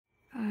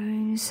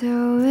I'm so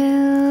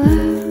in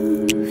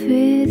love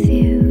with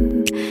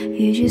you.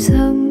 You just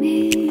hug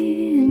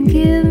me and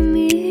give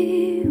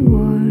me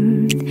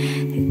warmth.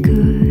 It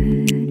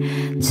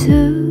could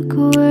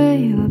took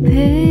away your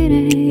pain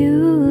and you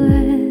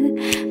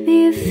let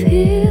me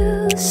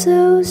feel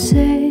so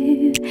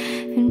safe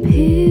and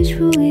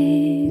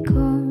peacefully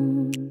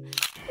calm.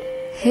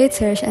 Hey, it's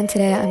Hersh, and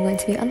today I'm going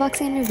to be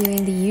unboxing and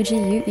reviewing the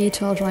Ugee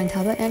UE12 drawing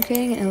tablet and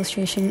creating an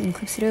illustration in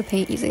Clip Studio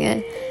Paint using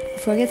it.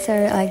 Before we get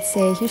started, I'd like to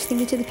say huge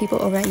thank you to the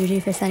people over at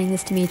Ugee for sending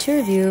this to me to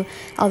review.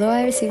 Although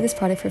I received this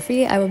product for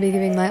free, I will be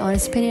giving my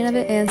honest opinion of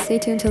it, and stay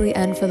tuned till the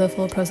end for the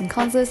full pros and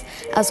cons list,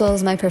 as well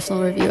as my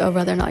personal review of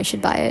whether or not you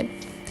should buy it.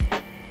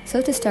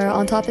 So to start,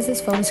 on top is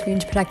this foam screen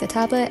to protect the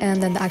tablet,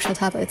 and then the actual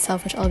tablet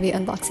itself, which I'll be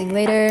unboxing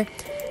later.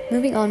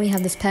 Moving on, we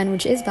have this pen,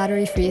 which is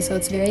battery free, so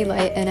it's very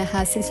light, and it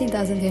has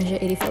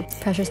 16,384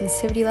 pressure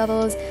sensitivity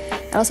levels.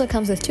 It also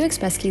comes with 2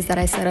 express keys that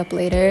I set up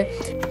later.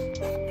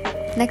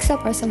 Next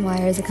up are some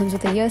wires. It comes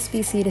with a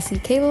USB-C to C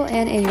cable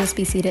and a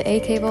USB-C to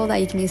A cable that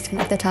you can use to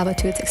connect the tablet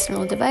to its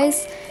external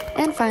device.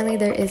 And finally,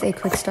 there is a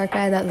quick start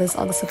guide that lists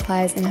all the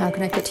supplies and how to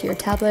connect it to your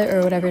tablet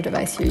or whatever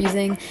device you're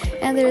using.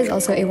 And there is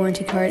also a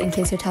warranty card in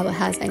case your tablet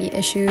has any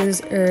issues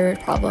or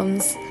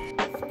problems.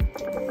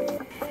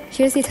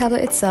 Here's the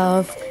tablet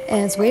itself,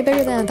 and it's way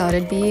bigger than I thought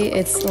it'd be.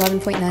 It's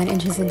 11.9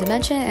 inches in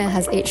dimension and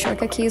has 8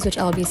 shortcut keys, which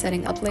I'll be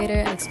setting up later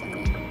and explaining.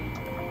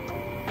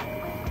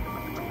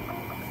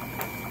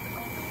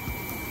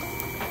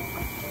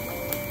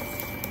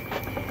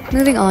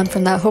 Moving on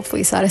from that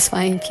hopefully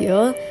satisfying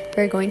peel,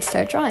 we're going to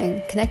start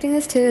drawing. Connecting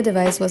this to a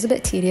device was a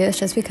bit tedious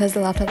just because the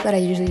laptop that I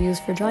usually use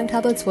for drawing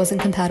tablets wasn't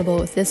compatible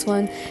with this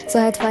one, so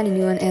I had to find a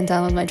new one and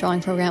download my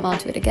drawing program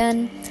onto it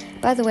again.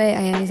 By the way,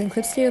 I am using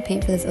Clip Studio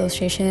Paint for this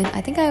illustration.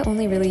 I think I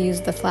only really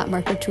used the flat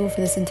marker tool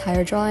for this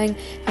entire drawing,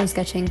 from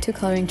sketching to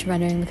coloring to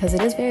rendering, because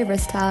it is very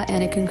versatile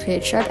and it can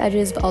create sharp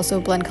edges but also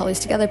blend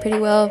colors together pretty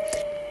well.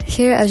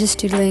 Here I was just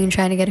doodling and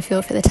trying to get a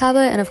feel for the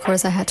tablet, and of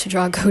course I had to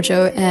draw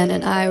Gojo and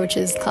an eye, which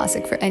is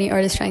classic for any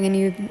artist trying a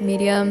new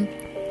medium.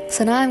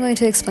 So now I'm going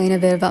to explain a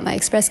bit about my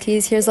express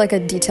keys. Here's like a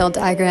detailed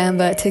diagram,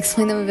 but to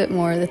explain them a bit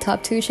more, the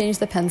top 2 change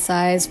the pen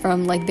size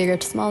from like bigger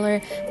to smaller,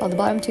 while the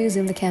bottom 2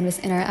 zoom the canvas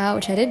in or out,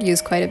 which I did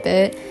use quite a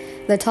bit.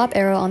 The top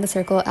arrow on the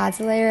circle adds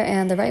a layer,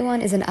 and the right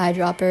one is an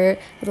eyedropper.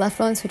 The left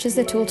one switches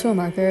the tool to a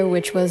marker,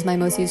 which was my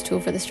most used tool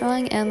for this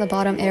drawing, and the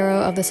bottom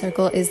arrow of the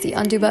circle is the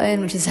undo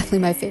button, which is definitely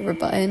my favorite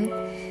button.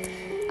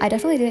 I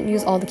definitely didn't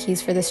use all the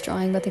keys for this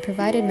drawing, but they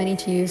provided many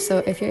to use, so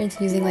if you're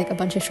into using like a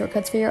bunch of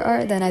shortcuts for your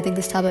art, then I think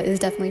this tablet is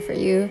definitely for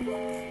you.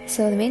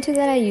 So the main two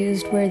that I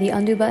used were the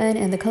undo button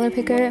and the color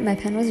picker. My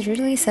pen was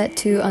originally set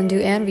to undo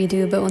and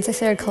redo, but once I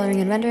started coloring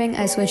and rendering,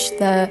 I switched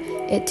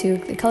it to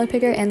the color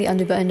picker and the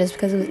undo button just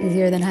because it was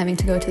easier than having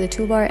to go to the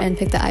toolbar and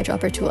pick the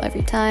eyedropper tool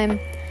every time.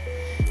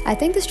 I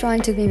think this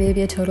drawing took me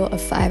maybe a total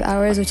of 5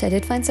 hours, which I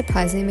did find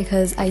surprising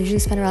because I usually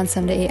spend around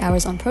 7 to 8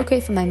 hours on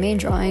Procreate for my main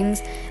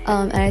drawings,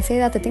 and I'd say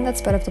that the thing that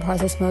sped up the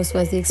process most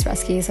was the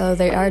express key, so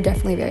they are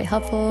definitely very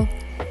helpful.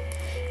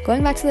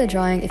 Going back to the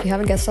drawing, if you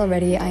haven't guessed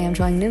already, I am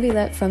drawing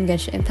reveiw from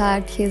Genshin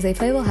Impact. He is a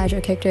playable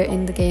Hydro character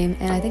in the game,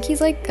 and I think he's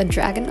like a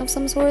dragon of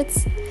some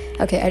sorts.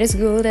 Okay, I just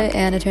googled it,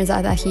 and it turns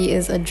out that he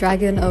is a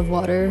dragon of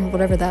water,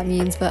 whatever that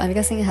means, but I'm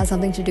guessing it has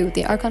something to do with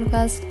the Archon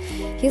quest.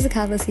 He is a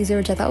catalyst user,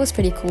 which I thought was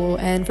pretty cool,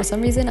 and for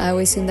some reason I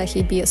always assumed that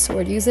he'd be a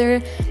sword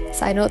user.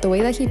 Side note, the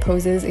way that he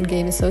poses in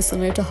game is so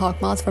similar to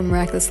Hawkmoth from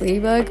Miraculous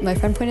Ladybug. My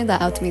friend pointed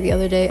that out to me the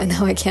other day, and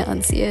now I can't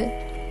unsee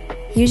it.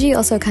 Ugee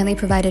also kindly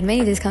provided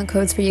many discount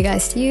codes for you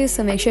guys to use,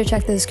 so make sure to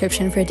check the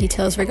description for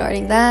details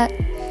regarding that.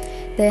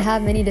 They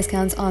have many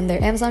discounts on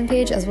their Amazon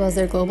page as well as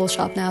their global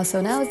shop now,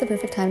 so now is the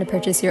perfect time to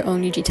purchase your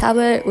own Ugee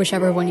tablet,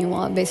 whichever one you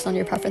want based on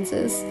your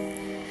preferences.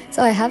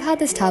 So I have had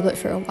this tablet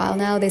for a while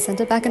now. They sent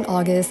it back in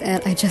August,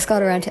 and I just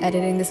got around to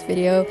editing this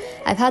video.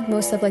 I've had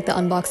most of like the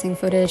unboxing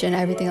footage and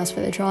everything else for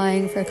the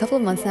drawing for a couple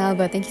of months now,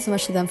 but thank you so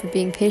much to them for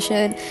being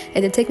patient.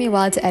 It did take me a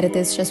while to edit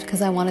this just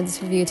because I wanted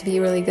this review to be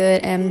really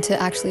good and to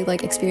actually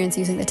like experience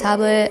using the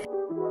tablet.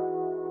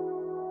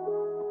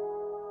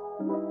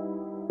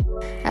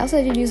 I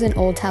also did use an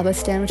old tablet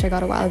stand which I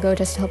got a while ago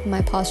just to help with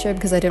my posture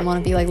because I didn't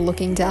want to be like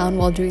looking down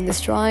while doing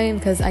this drawing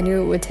because I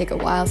knew it would take a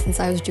while since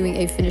I was doing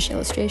a finished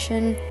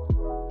illustration.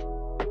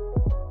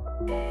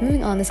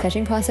 Moving on, the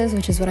sketching process,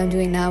 which is what I'm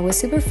doing now, was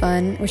super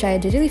fun, which I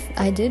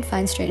did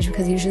find strange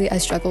because usually I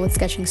struggle with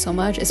sketching so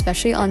much,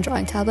 especially on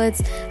drawing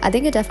tablets. I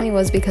think it definitely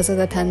was because of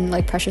the pen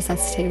like pressure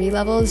sensitivity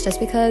levels, just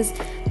because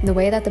the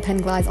way that the pen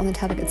glides on the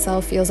tablet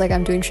itself feels like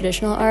I'm doing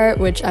traditional art,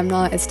 which I'm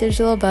not, it's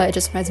digital, but it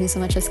just reminds me so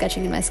much of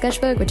sketching in my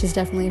sketchbook, which is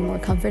definitely more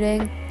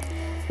comforting.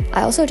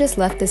 I also just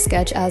left this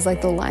sketch as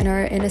like the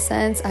liner in a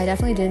sense. I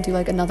definitely didn't do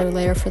like another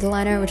layer for the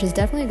liner, which is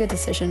definitely a good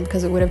decision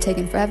because it would have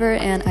taken forever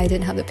and I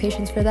didn't have the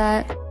patience for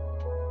that.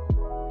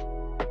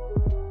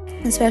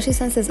 Especially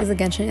since this is a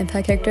Genshin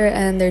Impact character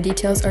and their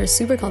details are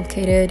super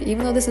complicated.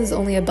 Even though this is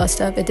only a bust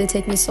up, it did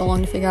take me so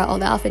long to figure out all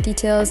the outfit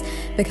details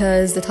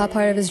because the top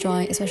part of his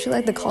drawing, especially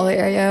like the collar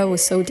area,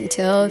 was so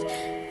detailed.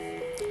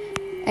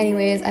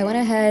 Anyways, I went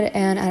ahead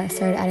and I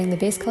started adding the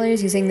base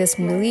colors using this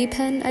Millie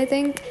pen, I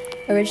think.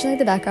 Originally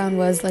the background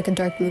was like a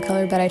dark blue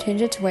color, but I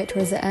changed it to white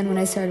towards the end when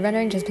I started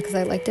rendering just because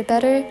I liked it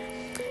better.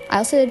 I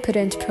also did put it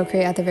into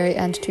Procreate at the very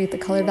end to tweak the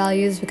color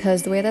values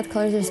because the way that the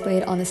colors are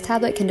displayed on this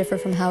tablet can differ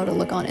from how it'll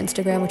look on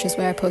Instagram, which is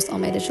where I post all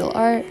my digital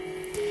art.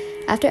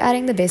 After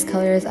adding the base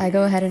colors, I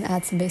go ahead and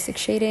add some basic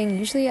shading.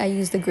 Usually I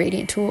use the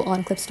gradient tool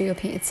on Clip Studio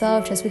Paint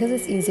itself just because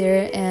it's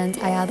easier, and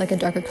I add like a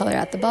darker color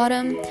at the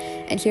bottom.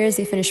 And here's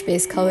the finished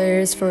base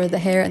colors for the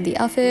hair and the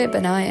outfit,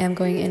 but now I am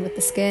going in with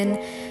the skin.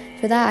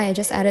 For that, I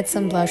just added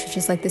some blush, which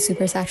is like the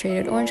super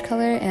saturated orange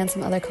color, and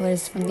some other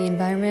colors from the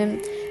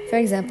environment. For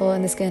example,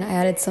 in the skin, I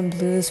added some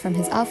blues from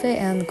his outfit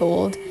and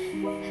gold.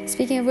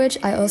 Speaking of which,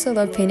 I also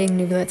love painting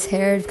Nubilet's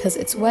hair because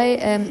it's white,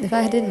 and if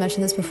I didn't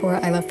mention this before,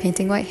 I love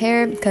painting white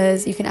hair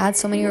because you can add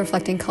so many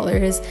reflecting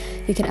colors.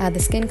 You can add the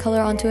skin color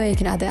onto it, you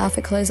can add the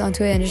outfit colors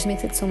onto it, and it just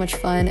makes it so much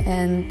fun.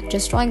 And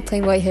just drawing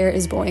plain white hair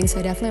is boring, so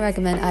I definitely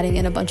recommend adding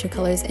in a bunch of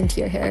colors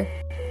into your hair.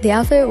 The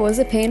outfit was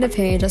a pain to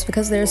paint just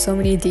because there's so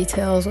many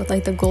details with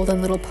like the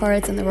golden little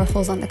parts and the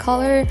ruffles on the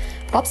collar.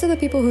 Props to the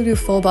people who do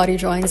full body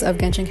drawings of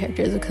Genshin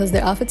characters because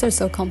their outfits are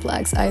so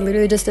complex. I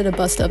literally just did a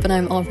bust up and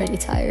I'm already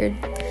tired.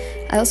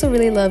 I also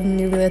really love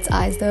Nubilet's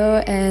eyes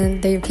though,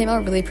 and they came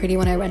out really pretty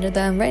when I rendered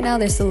them. Right now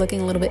they're still looking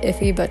a little bit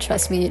iffy, but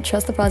trust me,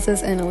 trust the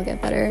process and it'll get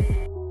better.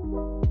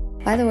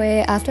 By the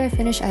way, after I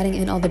finished adding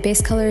in all the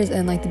base colors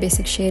and like the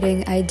basic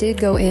shading, I did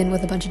go in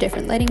with a bunch of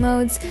different lighting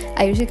modes.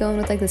 I usually go in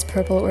with like this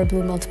purple or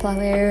blue multiply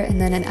layer, and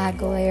then an add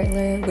glow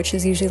layer, which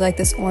is usually like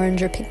this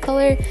orange or pink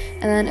color,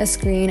 and then a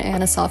screen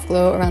and a soft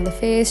glow around the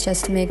face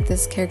just to make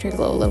this character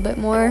glow a little bit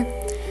more.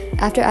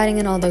 After adding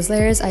in all those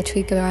layers, I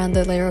tweak around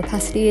the layer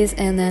opacities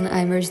and then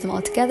I merge them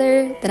all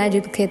together. Then I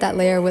duplicate that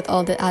layer with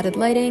all the added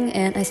lighting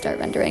and I start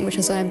rendering, which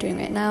is what I'm doing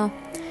right now.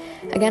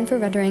 Again, for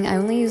rendering, I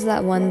only use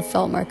that one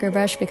felt marker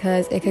brush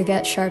because it could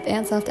get sharp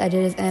and soft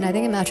edges, and I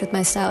think it matched with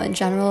my style in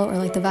general, or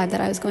like the vibe that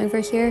I was going for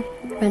here.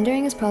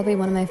 Rendering is probably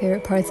one of my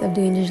favorite parts of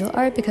doing digital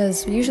art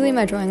because usually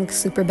my drawing looks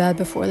super bad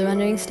before the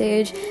rendering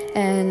stage,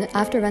 and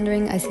after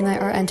rendering I see my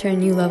art enter a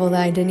new level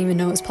that I didn't even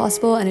know was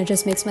possible, and it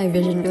just makes my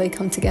vision really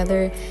come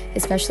together,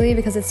 especially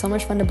because it's so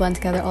much fun to blend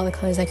together all the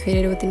colors I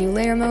created with the new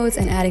layer modes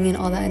and adding in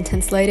all that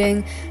intense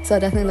lighting, so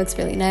it definitely looks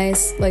really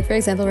nice. Like for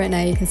example, right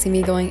now you can see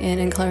me going in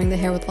and coloring the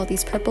hair with all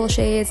these purple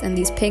shades and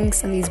these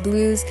pinks and these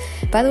blues.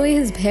 By the way,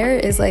 his hair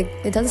is like,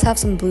 it does have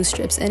some blue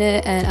strips in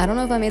it, and I don't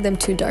know if I made them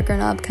too dark or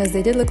not because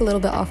they did look a little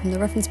bit off from the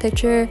reference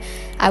picture.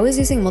 I was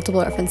using multiple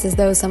references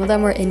though, some of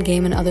them were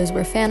in-game and others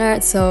were fan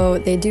art, so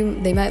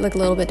they might look a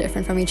little bit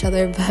different from each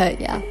other,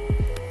 but yeah.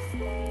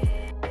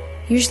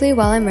 Usually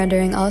while I'm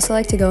rendering, I also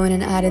like to go in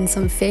and add in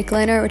some fake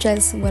liner, which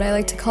is what I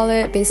like to call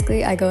it.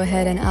 Basically, I go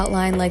ahead and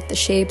outline like the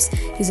shapes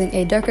using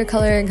a darker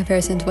color in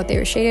comparison to what they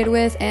were shaded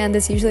with, and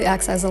this usually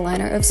acts as a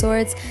liner of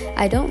sorts.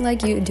 I don't like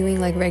doing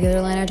like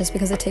regular liner just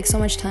because it takes so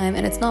much time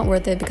and it's not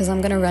worth it because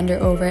I'm gonna render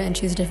over it and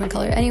choose a different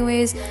color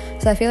anyways,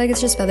 so I feel like it's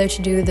just better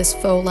to do this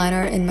faux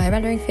liner in my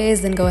rendering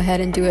phase than go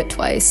ahead and do it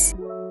twice.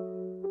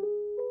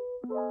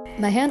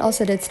 My hand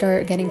also did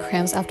start getting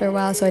cramps after a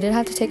while, so I did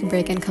have to take a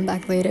break and come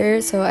back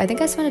later. So I think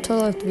I spent a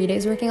total of 3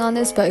 days working on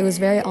this, but it was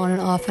very on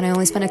and off and I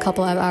only spent a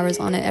couple of hours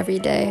on it every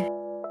day.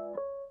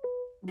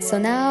 So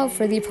now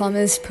for the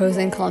promised pros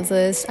and cons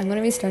list, I'm going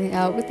to be starting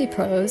out with the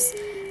pros.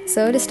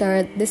 So to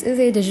start, this is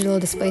a digital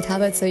display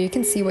tablet, so you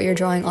can see what you're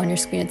drawing on your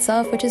screen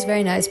itself, which is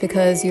very nice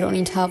because you don't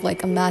need to have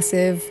like a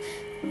massive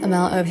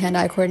amount of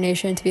hand-eye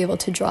coordination to be able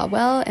to draw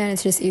well, and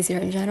it's just easier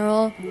in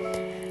general.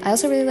 I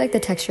also really like the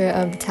texture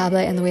of the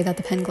tablet and the way that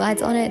the pen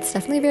glides on it. It's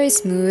definitely very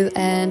smooth,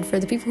 and for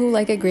the people who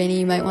like it grainy,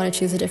 you might want to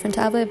choose a different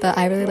tablet, but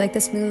I really like the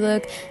smooth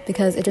look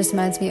because it just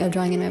reminds me of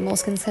drawing in my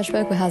Moleskine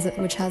sketchbook,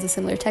 which has a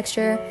similar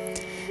texture.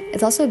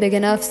 It's also big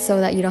enough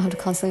so that you don't have to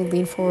constantly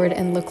lean forward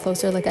and look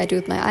closer like I do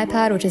with my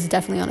iPad, which is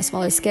definitely on a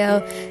smaller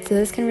scale, so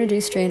this can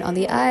reduce strain on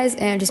the eyes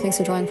and just makes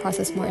the drawing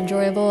process more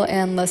enjoyable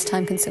and less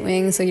time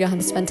consuming, so you don't have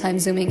to spend time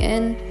zooming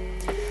in.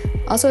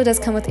 Also, it does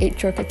come with 8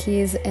 shortcut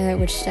keys,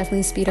 which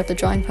definitely speed up the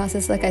drawing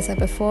process like I said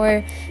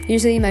before.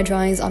 Usually my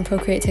drawings on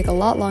Procreate take a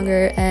lot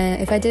longer, and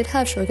if I did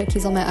have shortcut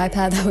keys on my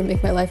iPad, that would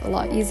make my life a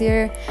lot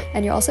easier.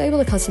 And you're also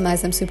able to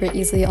customize them super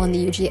easily on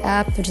the Ugee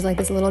app, which is like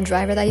this little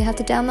driver that you have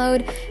to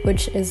download,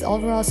 which is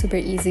overall super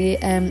easy,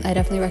 and I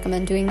definitely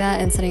recommend doing that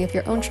and setting up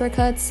your own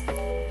shortcuts.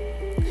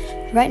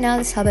 Right now,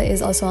 this tablet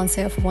is also on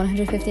sale for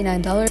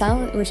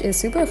 $159, which is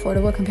super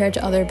affordable compared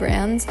to other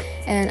brands,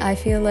 and I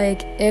feel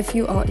like if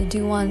you are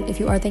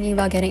thinking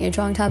about getting a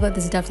drawing tablet,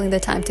 this is definitely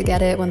the time to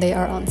get it when they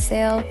are on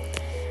sale.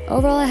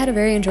 Overall, I had a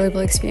very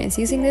enjoyable experience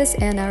using this,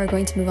 and now we're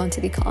going to move on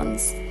to the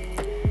cons.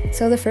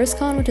 So the first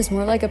con, which is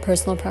more like a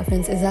personal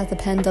preference, is that the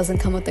pen doesn't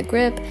come with a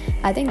grip.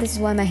 I think this is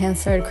why my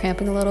hands started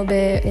cramping a little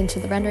bit into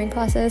the rendering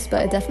process,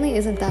 but it definitely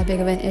isn't that big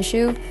of an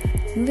issue.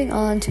 Moving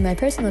on to my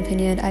personal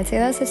opinion, I'd say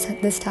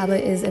that this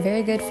tablet is a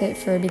very good fit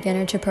for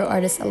beginner to pro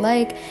artists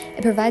alike.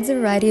 It provides a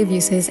variety of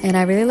uses, and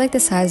I really like the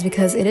size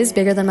because it is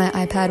bigger than my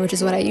iPad, which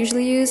is what I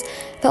usually use,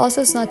 but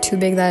also it's not too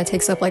big that it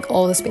takes up like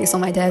all the space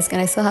on my desk,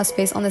 and I still have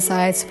space on the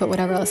sides to put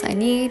whatever else I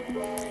need.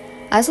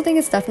 I also think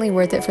it's definitely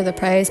worth it for the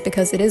price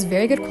because it is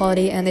very good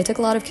quality and they took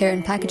a lot of care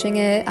in packaging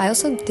it. I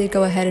also did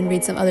go ahead and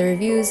read some other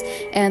reviews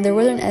and there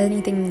wasn't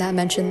anything that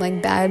mentioned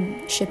like bad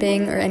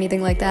shipping or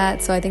anything like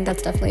that, so I think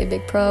that's definitely a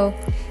big pro.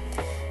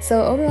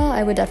 So overall,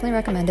 I would definitely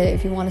recommend it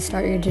if you want to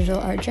start your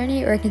digital art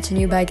journey or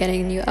continue by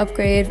getting a new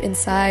upgrade in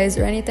size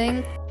or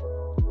anything.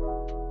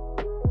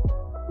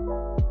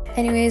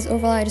 Anyways,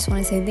 overall, I just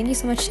want to say thank you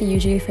so much to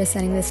Ugee for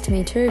sending this to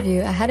me to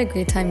review. I had a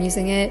great time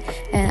using it,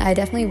 and I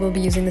definitely will be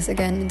using this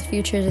again in the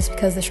future just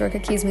because the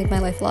shortcut keys make my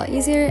life a lot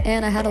easier,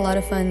 and I had a lot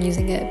of fun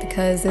using it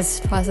because this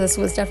process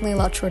was definitely a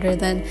lot shorter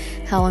than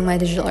how long my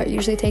digital art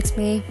usually takes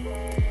me.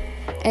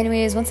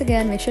 Anyways, once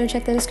again, make sure to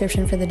check the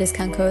description for the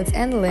discount codes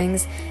and the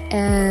links,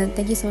 and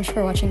thank you so much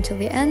for watching till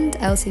the end.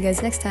 I will see you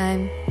guys next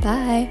time.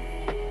 Bye!